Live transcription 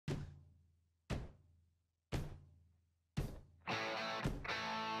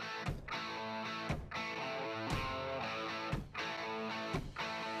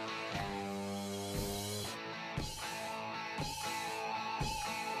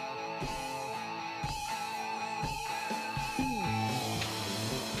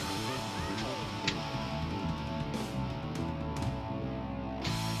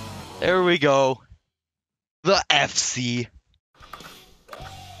There we go. The FC.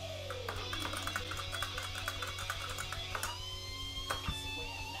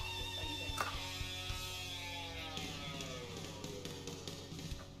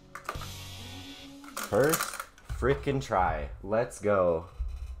 First frickin' try. Let's go.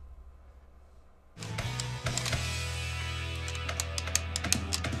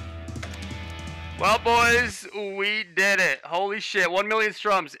 Well, boys, we did it. Holy shit, 1 million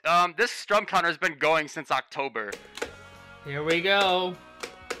strums. This strum counter has been going since October. Here we go.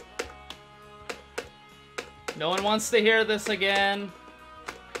 No one wants to hear this again.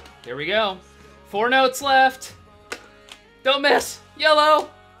 Here we go. 4 notes left. Don't miss. Yellow.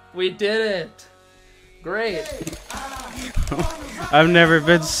 We did it. Great. I've never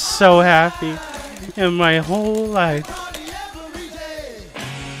been so happy in my whole life.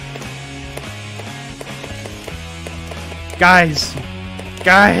 Guys!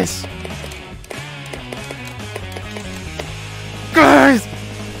 Guys! Guys!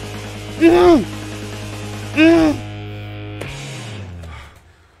 I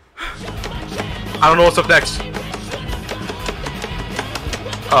don't know what's up next.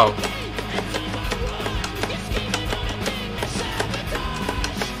 Oh.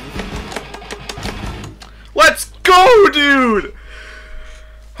 Let's go, dude!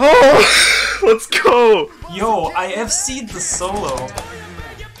 Oh, let's go! Yo, I FC'd the solo.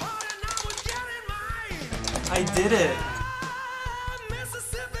 I did it.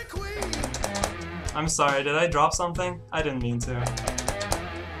 I'm sorry, did I drop something? I didn't mean to.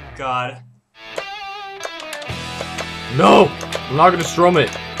 God. No! I'm not gonna strum it.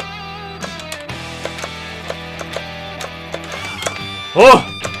 Oh!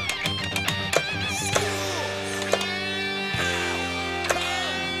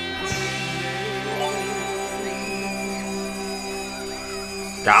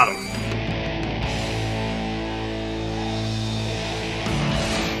 Got him.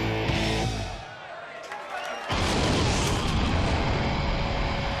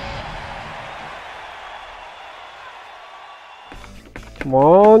 Come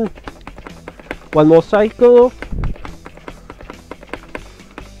on. One more cycle.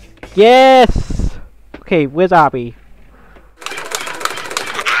 Yes! Okay, where's Abby?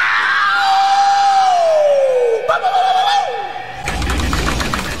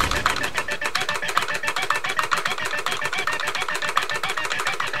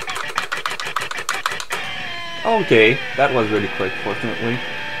 Okay, that was really quick, fortunately.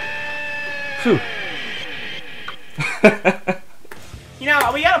 Phew. You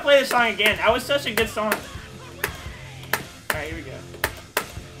know, we gotta play this song again. That was such a good song. Alright, here we go.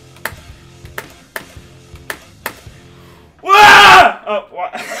 Whoa! Oh,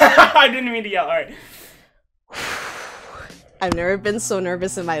 what? I didn't mean to yell. Alright. I've never been so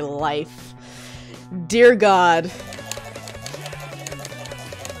nervous in my life. Dear God.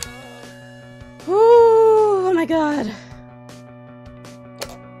 Ooh, oh my God.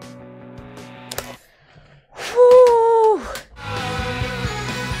 Whew.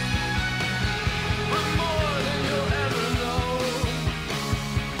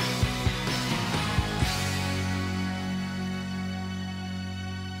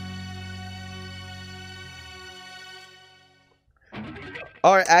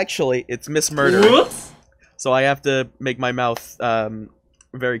 Or actually, it's Miss Murder. Whoops. So I have to make my mouth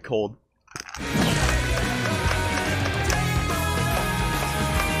very cold.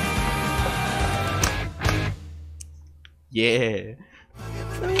 Yeah.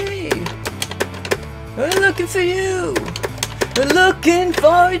 Hey, we're looking for you. We're looking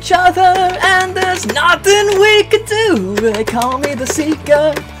for each other, and there's nothing we could do. They call me the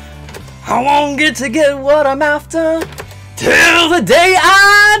seeker. I won't get to get what I'm after till the day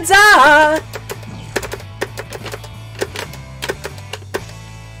I die.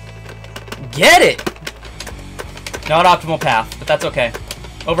 Get it! Not optimal path, but that's okay.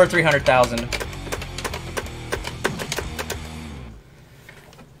 Over 300,000.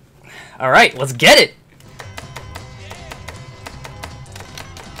 Alright, let's get it!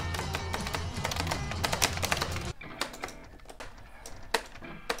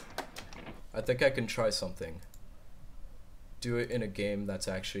 I think I can try something. Do it in a game that's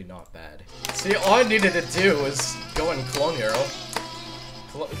actually not bad. See, all I needed to do was go and clone arrow.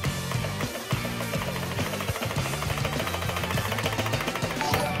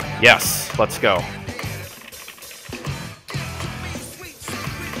 Yes, let's go.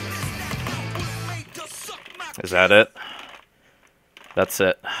 Is that it? That's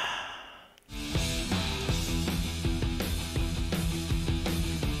it.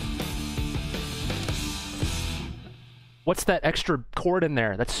 What's that extra chord in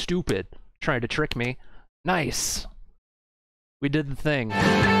there? That's stupid. Trying to trick me. Nice. We did the thing.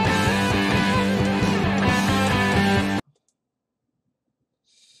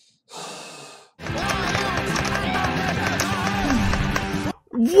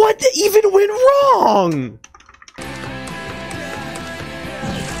 What even went wrong?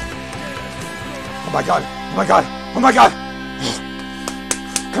 Oh my god! Oh my god! Oh my god!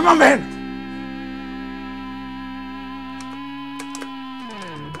 Come on, man!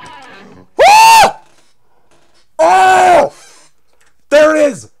 Ah! Oh! There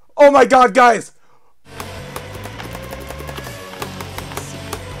it is! Oh my god, guys!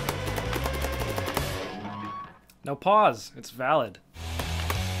 No, pause. It's valid.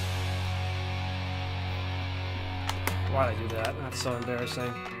 Why'd I do that? That's so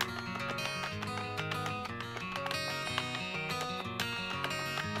embarrassing.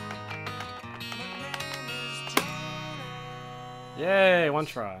 Yay, one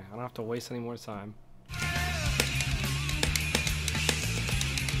try. I don't have to waste any more time.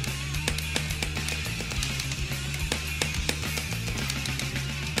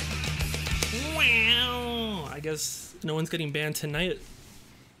 Wow! I guess no one's getting banned tonight.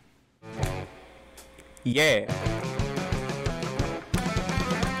 Yeah.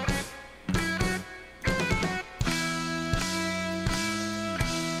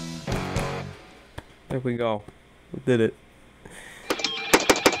 There we go. We did it.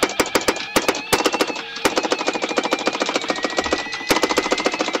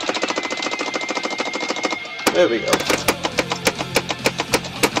 There we go.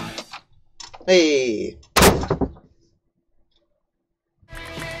 Hey!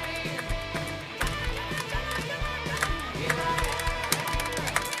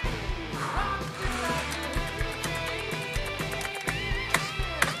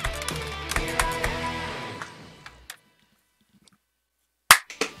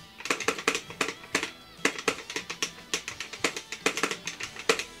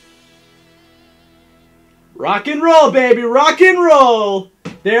 Rock and roll, baby, rock and roll.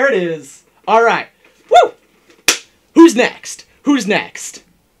 There it is. All right. Woo! Who's next? Who's next?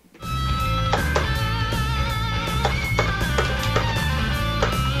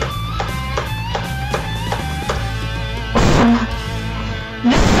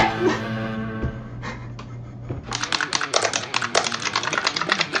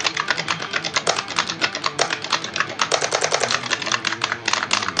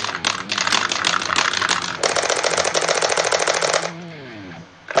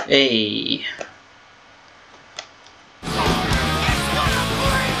 Hey.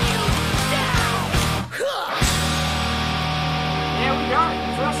 Yeah, we got it.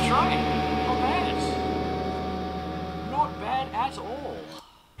 First try. Not bad. Not bad at all.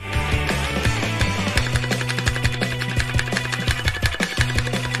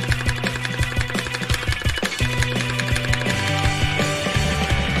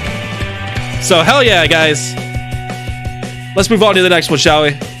 So hell yeah, guys. Let's move on to the next one, shall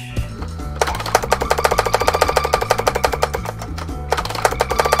we?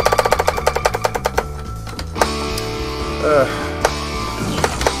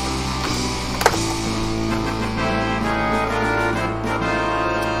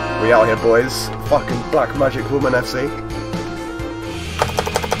 We out here, boys. Fucking Black Magic Woman FC.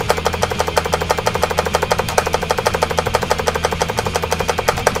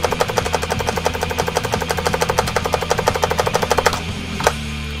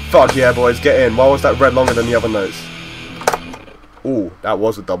 Fuck yeah, boys, get in. Why was that red longer than the other notes? Ooh, that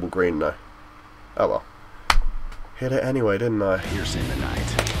was a double green though. Oh well. Hit it anyway, didn't I? Piercing the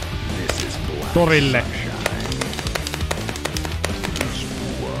night. This is Black Gorilla.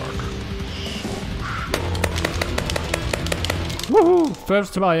 Woohoo!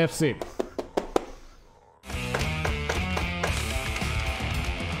 First try FC.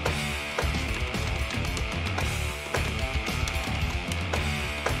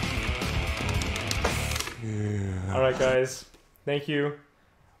 Alright guys, thank you.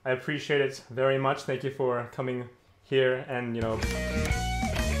 I appreciate it very much. Thank you for coming here and, you know...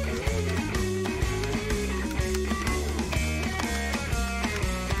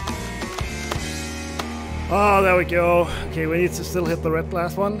 Oh, there we go. Okay, we need to still hit the red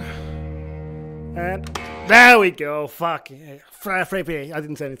last one. And there we go. Fuck. I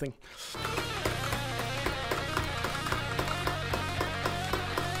didn't say anything.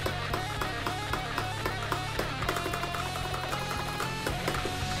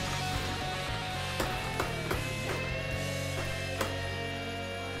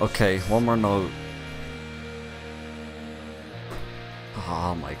 Okay, one more note.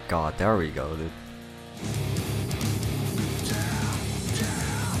 Oh my god, there we go, dude.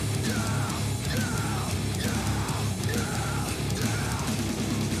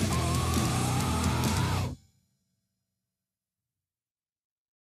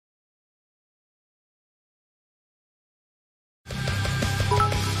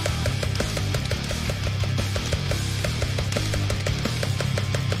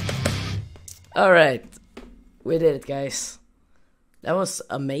 Alright. We did it, guys. That was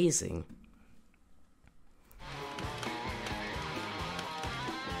amazing.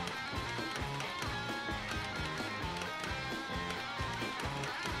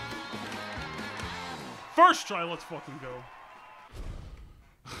 First try, let's fucking go.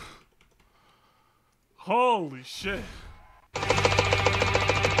 Holy shit.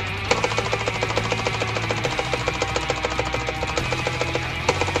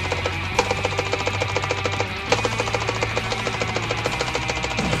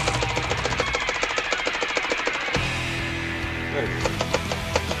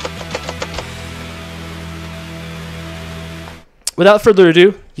 Without further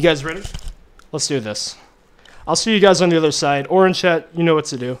ado, you guys ready? Let's do this. I'll see you guys on the other side. Orange chat, you know what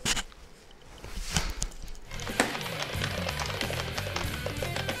to do.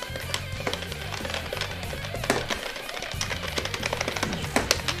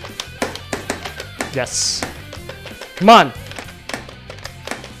 Yes. Come on.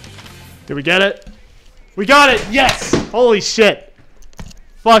 Did we get it? We got it! Yes! Holy shit.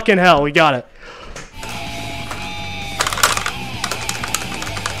 Fucking hell, we got it.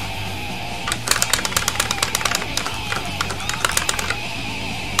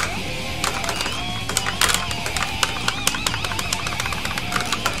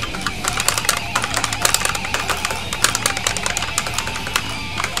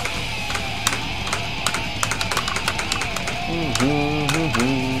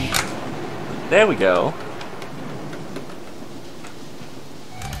 There we go.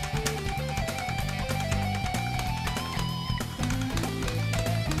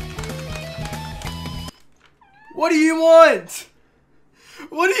 What do you want?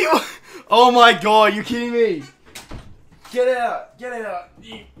 What do you want? Oh my god, you kidding me? Get it out, get it out.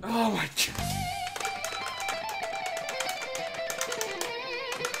 Oh my god.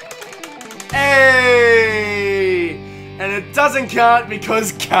 Hey! And it doesn't count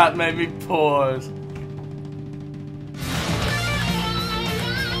because Cat made me pause.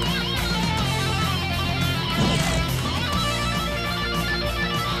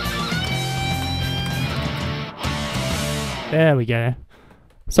 There we go.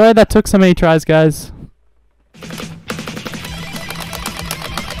 Sorry that took so many tries, guys.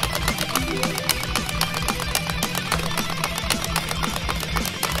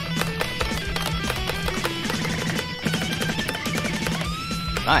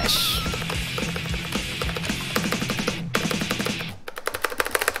 Nice.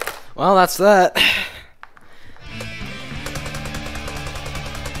 Well, that's that.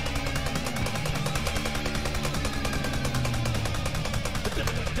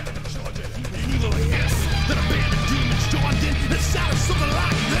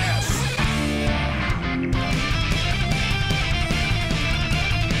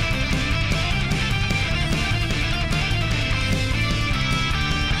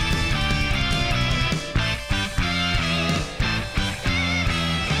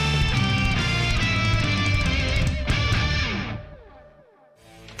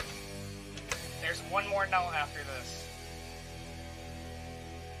 There's one more note after this.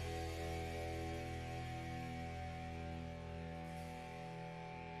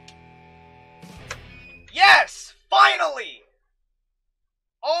 Yes! Finally!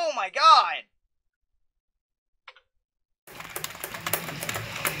 Oh my god!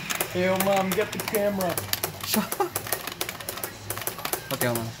 Hey, mom, get the camera. Okay,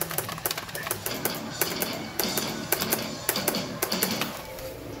 hold on.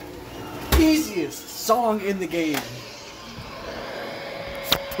 Easiest song in the game.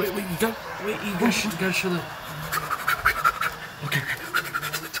 Wait, you gotta show the. Okay.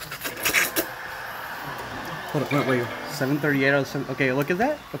 Hold on, wait. 738 out of 7. Okay, look at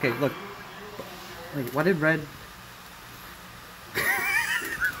that. Okay, look. Wait, what did red?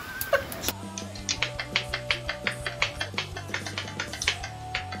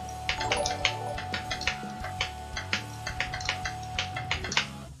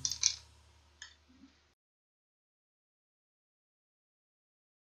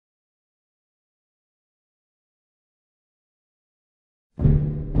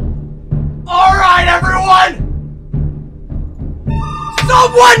 Alright, everyone!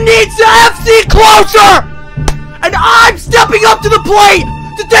 Someone needs to FC closer! And I'm stepping up to the plate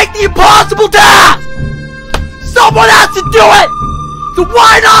to take the impossible task! Someone has to do it! So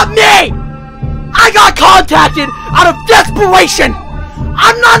why not me? I got contacted out of desperation!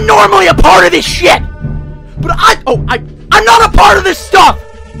 I'm not normally a part of this shit! But I'm not a part of this stuff!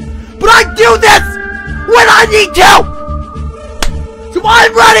 But I do this when I need to! So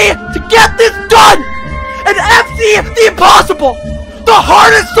I'm ready to get this done and FC the impossible! The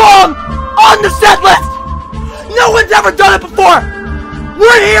hardest song on the set list! No one's ever done it before!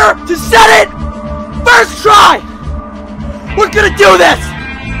 We're here to set it first try! We're gonna do this!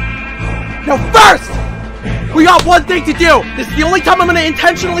 Now first, we got one thing to do. This is the only time I'm gonna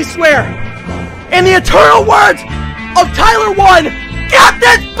intentionally swear. In the eternal words of Tyler 1, get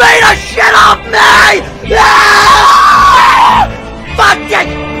this beta shit off me! Ah! Fuck it!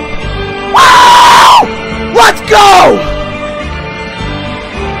 Wow! Let's go!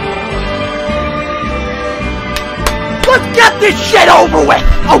 Let's get this shit over with!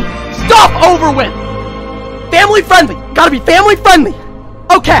 Oh, stop over with! Family friendly. Gotta be family friendly.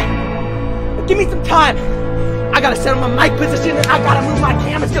 Okay. Give me some time. I gotta set up my mic position and I gotta move my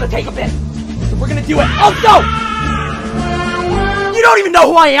cam. It's gonna take a bit. So we're gonna do it. Also, you don't even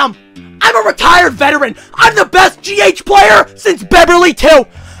know who I am. I'm a retired veteran. I'm the best GH player since Beverly 2.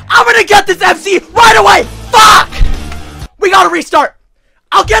 I'm gonna get this MC right away. Fuck! We gotta restart.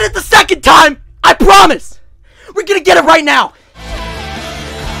 I'll get it the second time. I promise. We're gonna get it right now.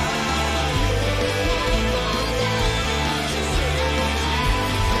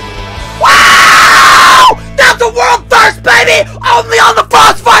 Wow! That's a world first, baby! Only on the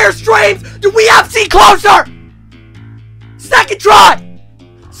Frostfire streams do we MC closer! Second try!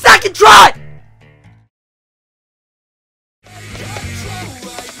 Second try!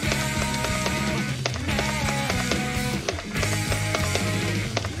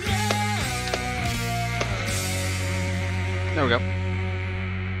 There we go.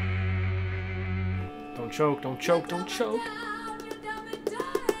 Don't choke, don't choke, don't choke.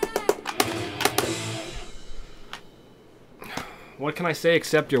 What can I say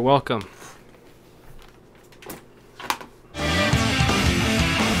except you're welcome?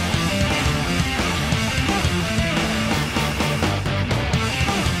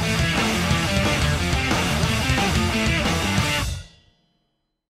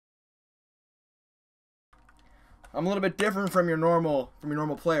 I'm a little bit different from your normal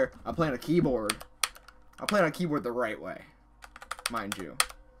player. I'm playing a keyboard. I'm playing on a keyboard the right way, mind you.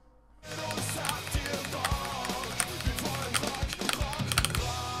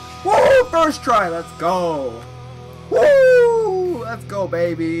 Woo! First try, let's go. Woo! Let's go,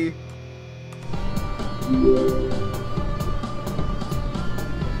 baby.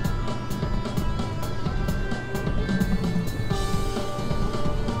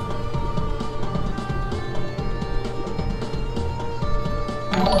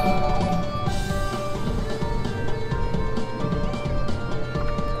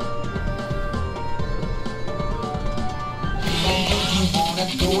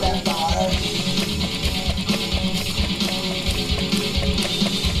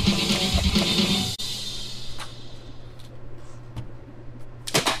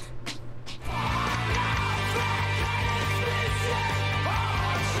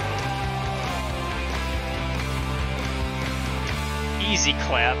 Easy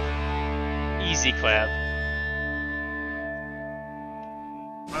clap. Easy clap.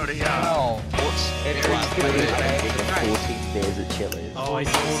 Oh, what's 14 beers at Chili's? Oh, I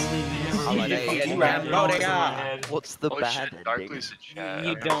totally What's the bad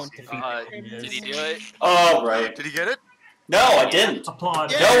You don't defeat Did he do it? Oh, right. Did he get it? No, I didn't.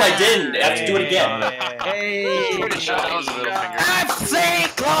 Applaud. No, I didn't. I have to do it again. Hey! That was a little finger. FC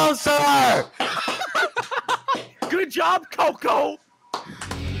closer! Good job, Coco!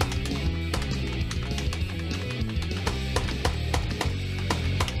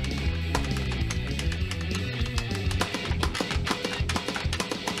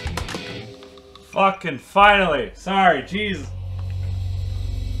 Fucking finally. Sorry, jeez.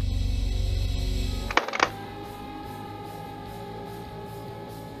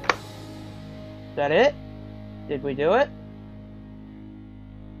 Is that it? Did we do it?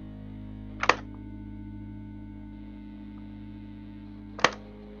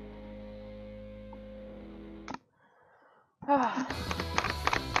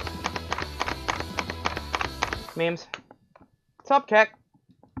 Memes. What's up, Keck?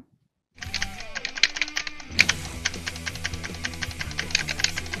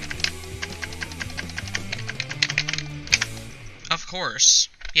 Of course.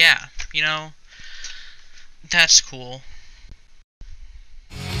 Yeah, you know, that's cool.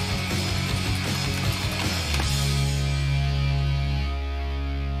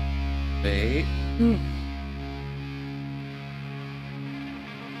 Wait.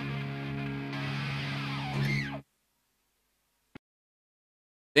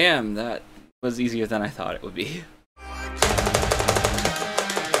 Damn, that was easier than I thought it would be.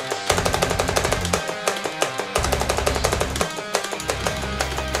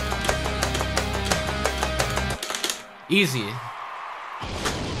 Easy.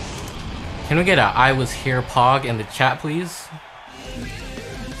 Can we get a I was here pog in the chat, please?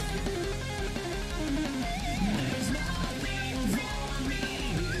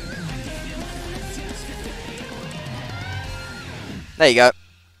 There you go.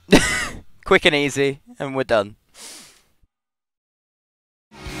 Quick and easy, and we're done.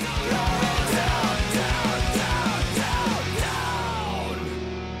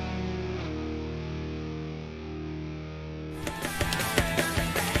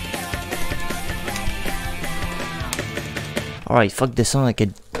 Alright, fuck this song. I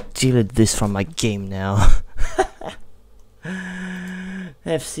can delete this from my game now.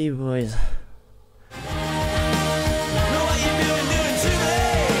 FC boys.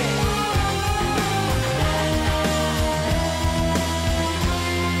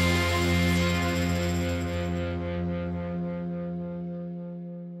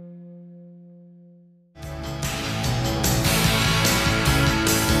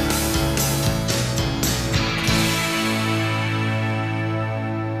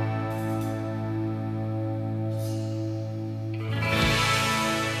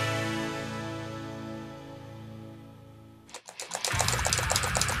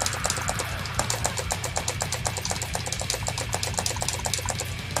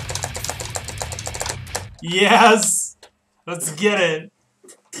 Yes! Let's get it.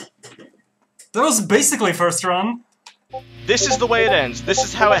 That was basically first run. This is the way it ends. This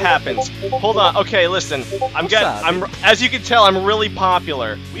is how it happens. Hold on. Okay, listen. As you can tell, I'm really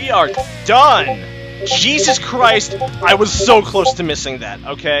popular. We are done. Jesus Christ, I was so close to missing that,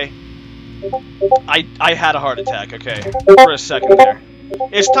 okay? I had a heart attack, okay? For a second there.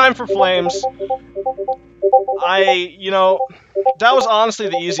 It's time for flames. You know, that was honestly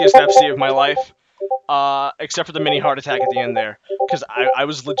the easiest FC of my life. Except for the mini heart attack at the end there. Because I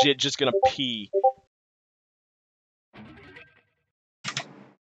was legit just gonna pee.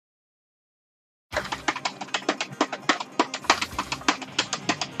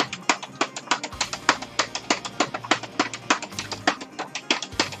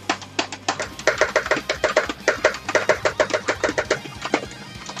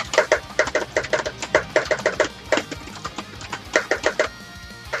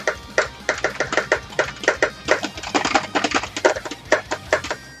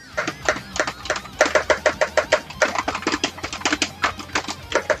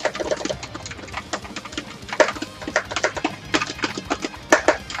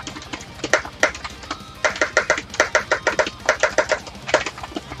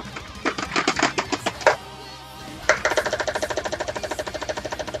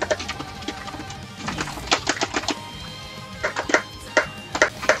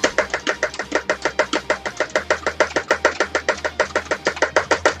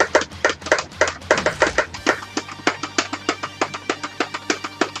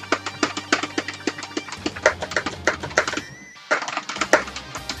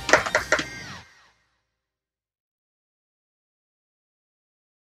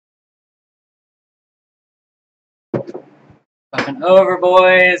 Fucking over,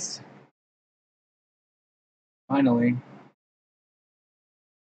 boys. Finally.